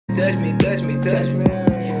touch me, touch me, touch me.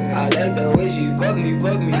 I like the way she fuck me,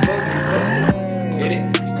 fuck me, fuck me, fuck me. Hit it,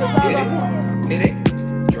 hit it, hit it,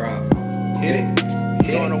 drop. Hit it,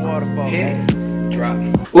 hit it, hit it, drop.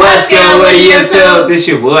 What's good with YouTube? This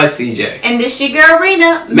your boy CJ. And this your girl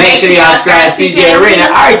RINA. Make sure y'all subscribe to CJ and RINA.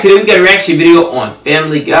 Alright, today we got a reaction video on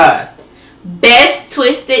Family Guy. Best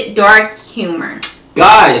twisted dark humor.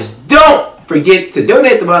 Guys, don't forget to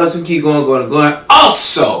donate the bottles. We keep going.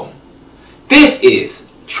 Also, this is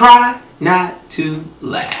Try Not to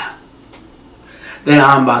Laugh. Then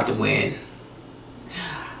I'm about to win.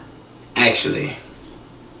 Actually,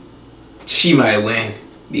 she might win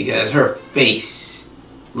because her face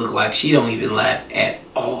look like she don't even laugh at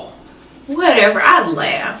all. Whatever, I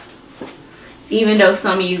laugh. Even though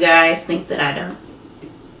some of you guys think that I don't.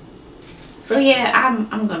 So yeah,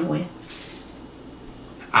 I'm gonna win.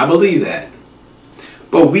 I believe that.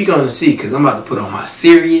 But we gonna see, because I'm about to put on my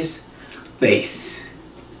serious face.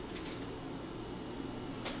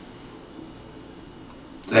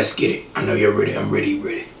 Let's get it. I know you're ready. I'm ready.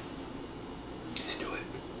 Let's do it.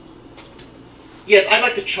 Yes, I'd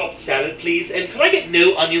like the chopped salad, please. And could I get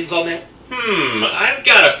no onions on that? I've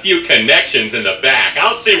got a few connections in the back.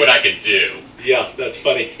 I'll see what I can do. Yeah, that's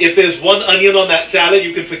funny. If there's one onion on that salad,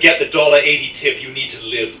 you can forget the $1.80 tip you need to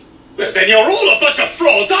live. Then you're all a bunch of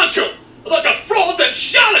frauds, aren't you? A bunch of frauds and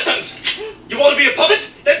charlatans! You want to be a puppet?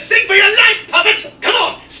 Then sing for your life, puppet! Come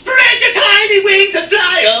on, spread your tiny wings and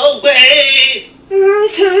fly away!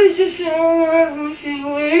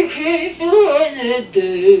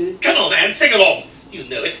 Come on, man, sing along. You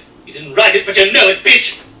know it. You didn't write it, but you know it,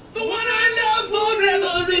 bitch. The one I love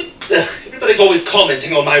forever is... Everybody's always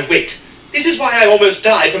commenting on my weight. This is why I almost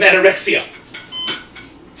died from anorexia.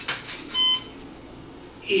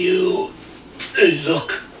 You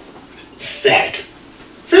look fat.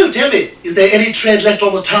 So tell me, is there any tread left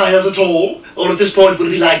on the tires at all? Or at this point would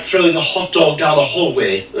it be like throwing a hot dog down a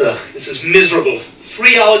hallway? Ugh, this is miserable.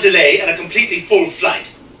 3-hour delay and a completely full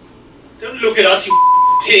flight. Don't look at us, you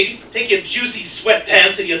pig. Take your juicy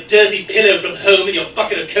sweatpants and your dirty pillow from home and your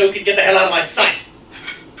bucket of Coke and get the hell out of my sight.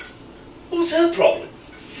 What was her problem?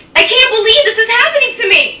 I can't believe this is happening to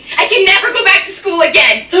me! I can never go back to school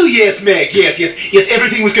again! Oh yes, Meg, yes,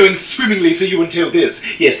 everything was going swimmingly for you until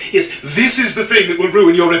this. Yes, this is the thing that will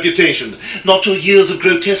ruin your reputation. Not your years of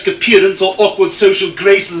grotesque appearance or awkward social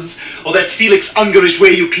graces, or that Felix Ungarish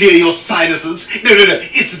way you clear your sinuses. No,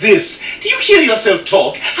 it's this. Do you hear yourself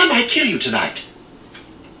talk? I might kill you tonight.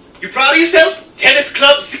 You proud of yourself? Tennis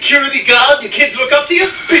club, security guard, your kids look up to you?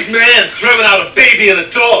 Big man, throwing out a baby and a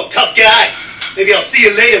dog, tough guy. Maybe I'll see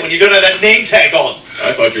you later when you don't have that name tag on.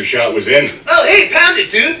 I thought your shot was in. Oh, hey, pound it,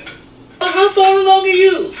 dude. How far along are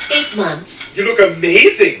you? 8 months. You look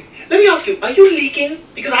amazing. Let me ask you, are you leaking?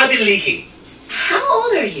 Because I've been leaking. How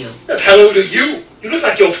old are you? How old are you? You look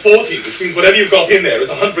like you're 40, which means whatever you've got in there is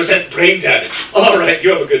 100% brain damage. All right,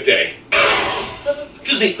 you have a good day.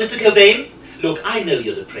 Excuse me, Mr. Cobain? Look, I know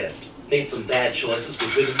you're depressed. Made some bad choices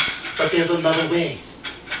with women, but there's another way.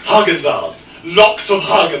 Haagen-Dazs. Lots of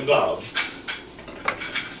Haagen-Dazs.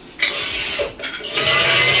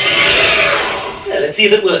 Yeah, let's see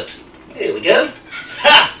if it worked. Here we go.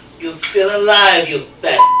 Ha! You're still alive, you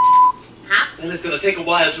fat... Well, it's going to take a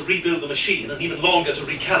while to rebuild the machine, and even longer to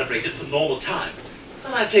recalibrate it for normal time.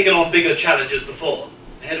 But I've taken on bigger challenges before.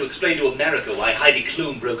 I had to explain to America why Heidi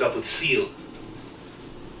Klum broke up with Seal.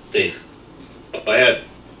 Face. My head.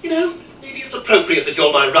 You know, maybe it's appropriate that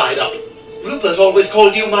you're my ride-up. Rupert always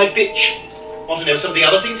called you my bitch. Want to know some of the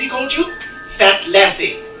other things he called you? Fat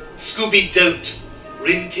Lassie, Scooby Dote,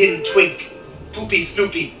 Rin Tin Twink, Poopy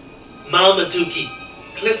Snoopy, Marmaduke,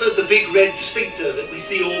 Clifford the Big Red Sphincter that we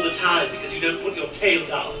see all the time because you don't put your tail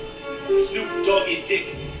down, Snoop Doggy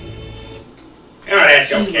Dick. Oh,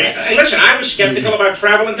 that's okay. Hey, listen, I was skeptical about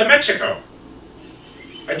traveling to Mexico.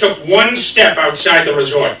 I took one step outside the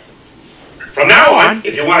resort. From now on,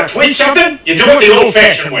 if you want to tweet something, you do it the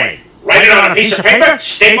old-fashioned way. Write it on a piece of paper,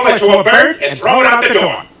 staple it to a bird, and throw it out the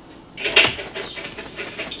door.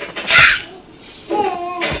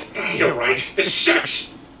 You're right. This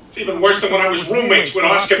sucks. It's even worse than when I was roommates with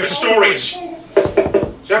Oscar Pistorius.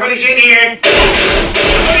 Somebody's in here.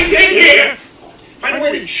 Somebody's in here. Find a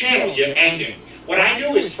way to channel your anger. What I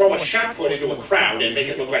do is throw a shot put into a crowd and make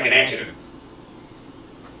it look like an accident.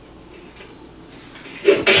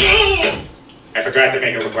 I forgot to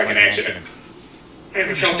make it look like an accident. I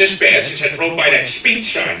haven't felt this bad since I drove by that speed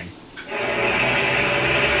sign.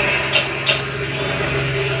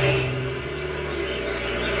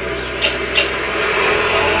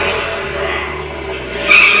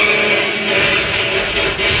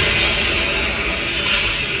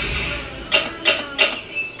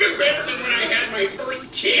 Better than when I had my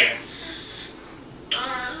first kid. Yes.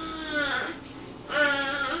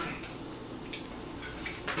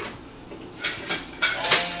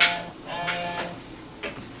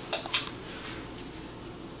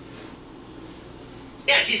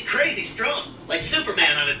 Yeah, she's crazy strong, like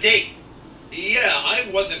Superman on a date. Yeah, I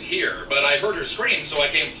wasn't here, but I heard her scream, so I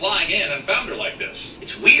came flying in and found her like this.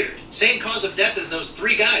 It's weird. Same cause of death as those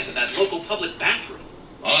 3 guys in that local public bathroom.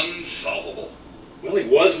 Unsolvable. Well, he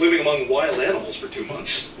was living among wild animals for 2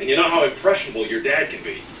 months, and you know how impressionable your dad can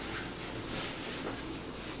be.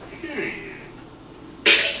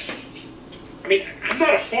 I mean, I'm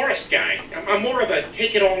not a forest guy. I'm more of a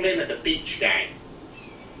take it all in at the beach guy.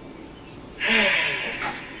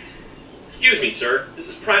 Excuse me, sir.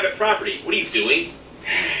 This is private property. What are you doing?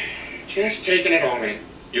 Just taking it all in.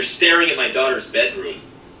 You're staring at my daughter's bedroom.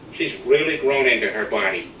 She's really grown into her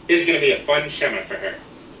body. This is going to be a fun summer for her.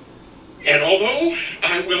 And although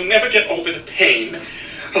I will never get over the pain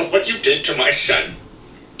of what you did to my son,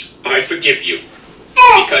 I forgive you.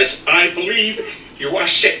 Because I believe you are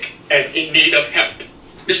sick and in need of help.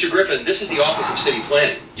 Mr. Griffin, this is the Office of City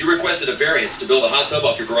Planning. You requested a variance to build a hot tub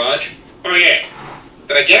off your garage? Oh, yeah.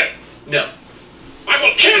 Did I get it? No. I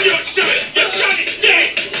will kill your son! Your son is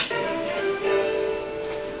dead!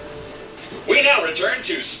 We now return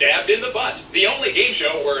to Stabbed in the Butt, the only game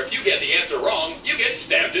show where if you get the answer wrong, you get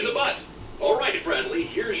stabbed in the butt. All right, Bradley,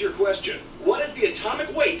 here's your question. What is the atomic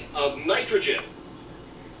weight of nitrogen?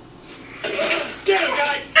 Get him,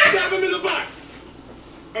 guys! Stab him in the butt!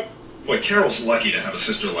 Boy, Carol's lucky to have a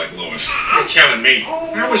sister like Lois. You're telling me.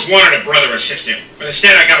 I always wanted a brother or sister, but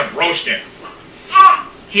instead I got a broster.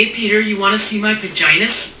 Hey, Peter, you want to see my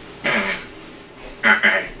paginas?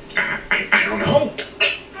 I don't know.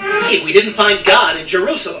 Hey, we didn't find God in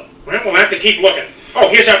Jerusalem. Well, we'll have to keep looking. Oh,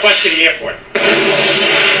 here's our bus to the airport.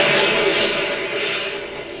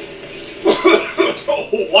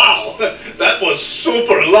 Oh, wow! That was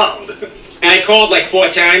super loud. And I called like 4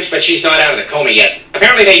 times, but she's not out of the coma yet.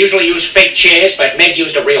 Apparently they usually use fake chairs, but Meg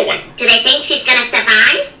used a real one. Do they think she's gonna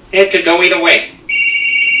survive? It could go either way.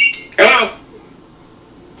 Hello?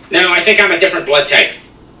 No, I think I'm a different blood type.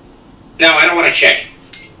 No, I don't want to check.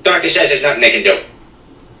 Doctor says there's nothing they can do.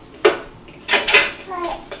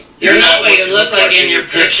 You're not what you look like in your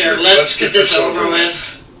picture. Let's get this over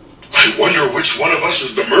with. I wonder which one of us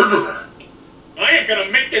is the murderer. I am gonna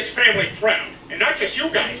make this family proud. And not just you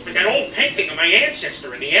guys, but that old painting of my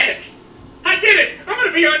ancestor in the attic. I did it! I'm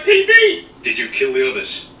gonna be on TV! Did you kill the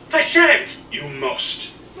others? I shan't! You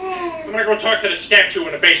must. I'm gonna go talk to the statue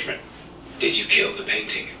in the basement. Did you kill the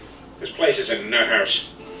painting? This place is a nut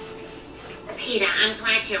house. Peter, I'm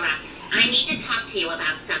glad you're up. I need to talk to you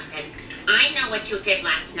about something. I know what you did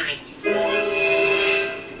last night.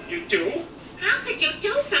 You do? How could you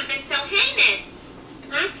do something so heinous?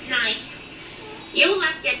 Last night, you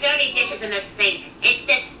left your dirty dishes in the sink. It's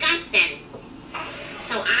disgusting.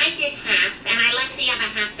 So I did half, and I left the other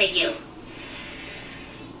half for you.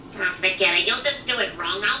 Oh, forget it. You'll just do it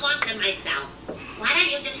wrong. I'll wash them myself. Why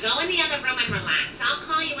don't you just go in the other room and relax? I'll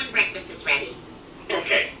call you when breakfast is ready.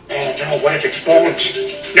 Okay. Oh, no, what if it's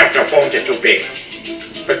bones? No, bones are too big.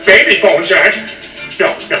 But baby bones aren't. No,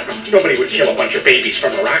 nobody would kill a bunch of babies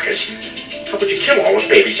from maracas. How would you kill all those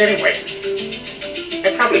babies anyway?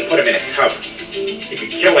 I'd probably put them in a tub. You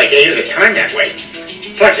could kill like 8 at a time that way.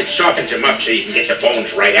 Plus it softens them up so you can get the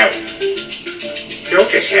bones right out. Joe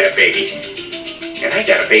just had a baby. And I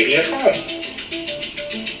got a baby at home.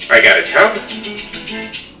 I got a tub.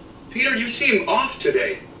 Peter, you seem off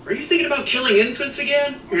today. Are you thinking about killing infants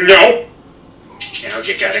again? No. Now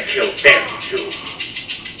you gotta kill them too.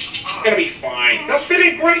 It's gonna be fine. They'll fit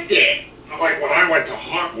in great there. Like when I went to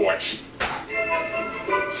Hogwarts.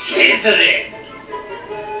 Slytherin.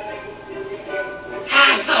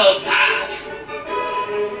 Hufflepuff.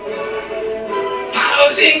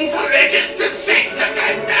 Housing for registered sex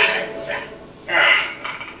offenders.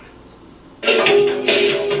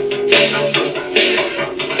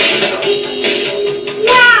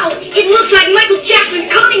 Wow! It looks like Michael Jackson's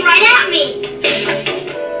coming right at me!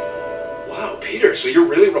 Wow, Peter, so you're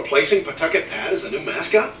really replacing Pawtucket Pat as the new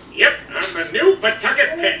mascot? Yep, I'm the new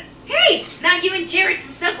Pawtucket Pet. Hey, now you and Jared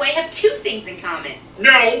from Subway have 2 things in common.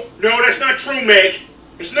 No, that's not true, Meg.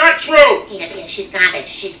 It's not true. Peter, she's garbage.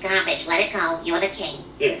 She's garbage. Let it go. You're the king.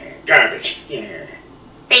 Yeah, garbage. Yeah.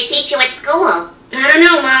 They teach you at school. I don't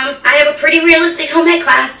know, Mom. I have a pretty realistic home ec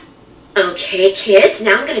class. Okay, kids,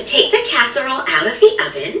 now I'm going to take the casserole out of the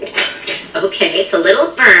oven. Okay, it's a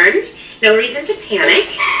little burned. No reason to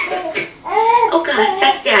panic. Oh, God,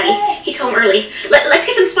 that's Daddy. He's home early. Let's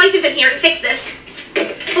get some spices in here and fix this.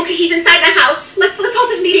 Okay, he's inside the house. Let's hope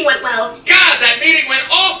his meeting went well. God, that meeting went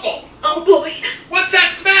awful! Oh boy. What's that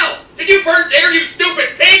smell? Did you burn dinner, you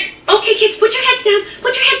stupid pig? Okay, kids, put your heads down.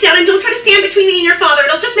 Put your heads down and don't try to stand between me and your father.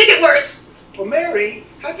 It'll just make it worse. Well, Mary,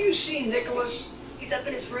 have you seen Nicholas? He's up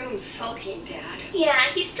in his room sulking, Dad. Yeah,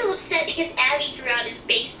 he's still upset because Abby threw out his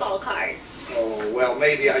baseball cards. Oh, well,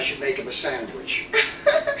 maybe I should make him a sandwich.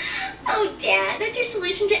 Oh, Dad, that's your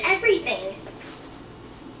solution to everything.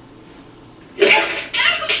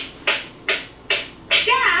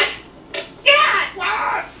 Dad! Dad!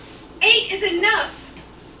 What? 8 is enough.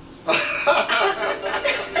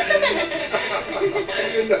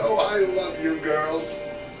 You know I love you girls.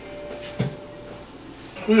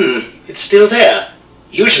 It's still there.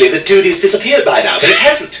 Usually the duty's disappeared by now, but it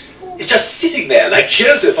hasn't. It's just sitting there like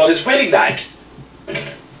Joseph on his wedding night.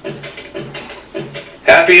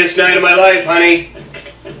 Happiest night of my life, honey.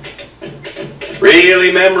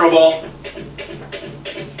 Really memorable.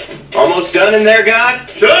 Almost done in there, God?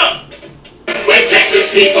 Sure. When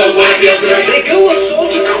Texas people want to feel good, They go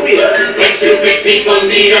assault a queer. when stupid people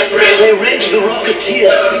need a thrill, They rent the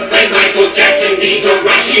Rocketeer. when Michael Jackson needs a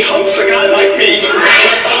rush, He humps a guy like me.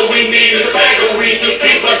 but all we need is a bag of weed to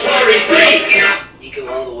keep us worry-free. You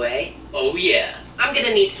go all the way? Oh yeah. I'm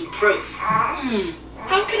gonna need some proof.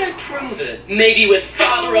 How can I prove it? Maybe with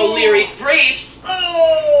Father O'Leary's briefs.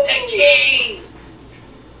 Oh! The king!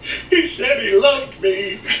 He said he loved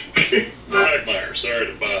me. Quagmire, sorry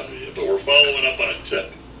to bother you, but we're following up on a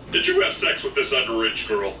tip. Did you have sex with this underage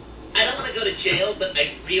girl? I don't want to go to jail, but I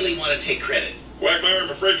really want to take credit. Quagmire, I'm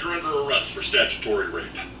afraid you're under arrest for statutory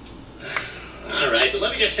rape. All right, but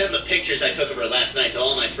let me just send the pictures I took of her last night to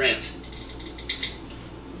all my friends.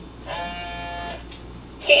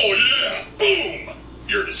 Oh yeah, boom!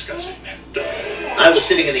 You're disgusting. I was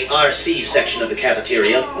sitting in the RC section of the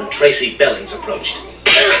cafeteria when Tracy Bellings approached.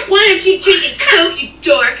 Why aren't you drinking Coke, you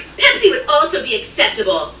dork? Pepsi would also be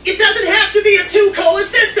acceptable. It doesn't have to be a two-cola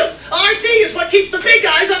system. RC is what keeps the big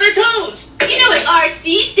guys on their toes. You know what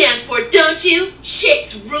RC stands for, don't you?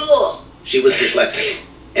 Chicks rule. She was dyslexic.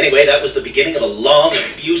 Anyway, that was the beginning of a long,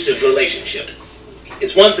 abusive relationship.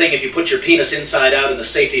 It's one thing if you put your penis inside out in the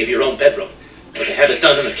safety of your own bedroom, but to have it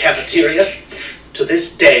done in the cafeteria? To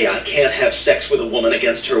this day, I can't have sex with a woman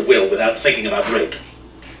against her will without thinking about rape.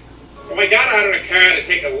 Well, I got out of the car to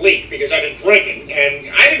take a leak because I've been drinking, and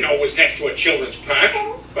I didn't know it was next to a children's park.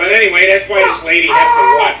 But anyway, that's why this lady has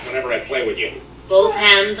to watch whenever I play with you. Both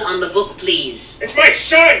hands on the book, please. It's my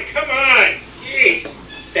son! Come on! Jeez!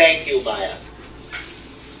 Thank you, Maya.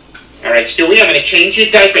 Alright, Stewie, I'm gonna change your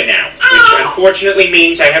diaper now. Which unfortunately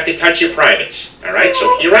means I have to touch your privates. Alright,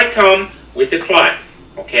 so here I come with the cloth.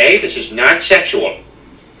 Okay? This is not sexual.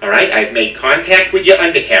 Alright, I've made contact with your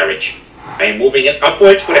undercarriage. I am moving it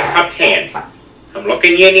upwards with a cupped hand. I'm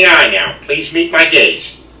looking you in the eye now. Please meet my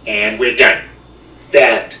gaze. And we're done.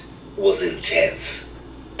 That was intense.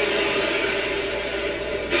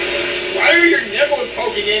 Why are your nipples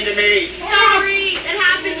poking into me? Sorry, it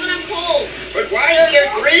happens when I'm cold. But why are there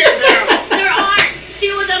 3 of them? There aren't.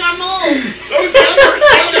 2 of them are mold. Those numbers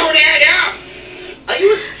still don't add up. Are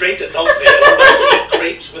you a straight adult male who likes to eat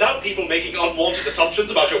crepes without people making unwanted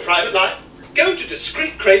assumptions about your private life? Go to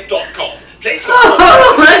discreetcrepe.com. Place your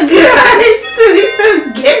Oh my gosh, Stewie's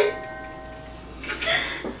so gay.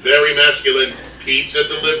 Very masculine pizza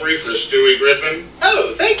delivery for Stewie Griffin.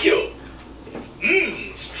 Oh, thank you.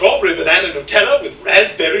 Strawberry banana Nutella with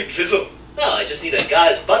raspberry drizzle. Oh, I just need a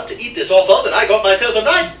guy's butt to eat this off of, and I got myself a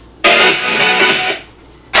night.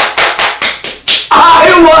 I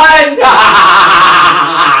won!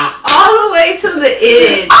 All the way to the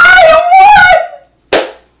end. I won!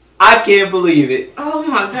 I can't believe it. Oh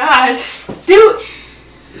my gosh, dude.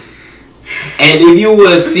 And if you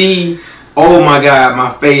would see, oh my God,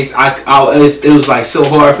 my face, it was like so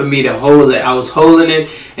hard for me to hold it. I was holding it,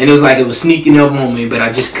 and it was like it was sneaking up on me, but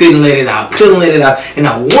I just couldn't let it out. And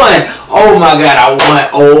I won. Oh my God, I won.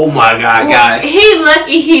 Oh my God, guys. He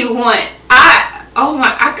lucky he won.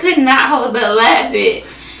 I could not hold the laugh.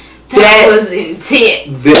 That was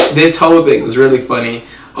intense. This whole thing was really funny.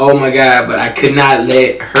 Oh my God, but I could not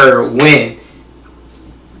let her win.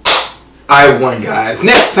 I won, guys.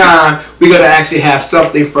 Next time, we're going to actually have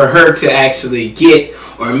something for her to actually get,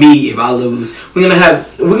 or me if I lose. We're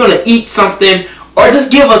going to eat something, or just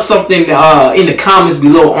give us something in the comments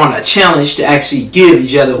below on a challenge to actually give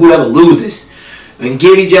each other, whoever loses. And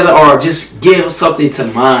give each other, or just give something to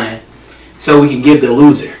mine so we can give the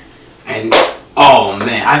loser. And, oh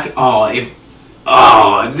man, if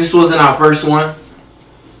this wasn't our first one,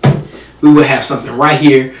 we would have something right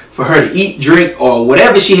here for her to eat, drink, or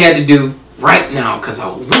whatever she had to do right now, because I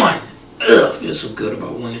won. Ugh, feels so good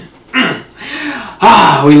about winning.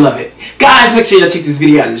 Ah, we love it. Guys, make sure y'all check this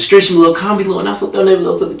video out in the description below, comment below, and also donate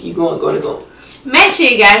below so we keep going. Make sure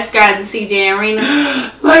you guys subscribe to CJ and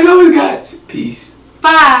RINA. Like always, guys. Peace.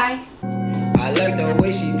 Bye. I like the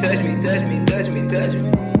way she touch me.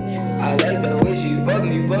 I like the way she fuck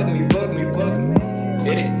me.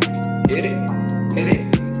 Hit it,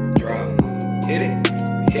 drop.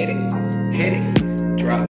 Hit it, drop.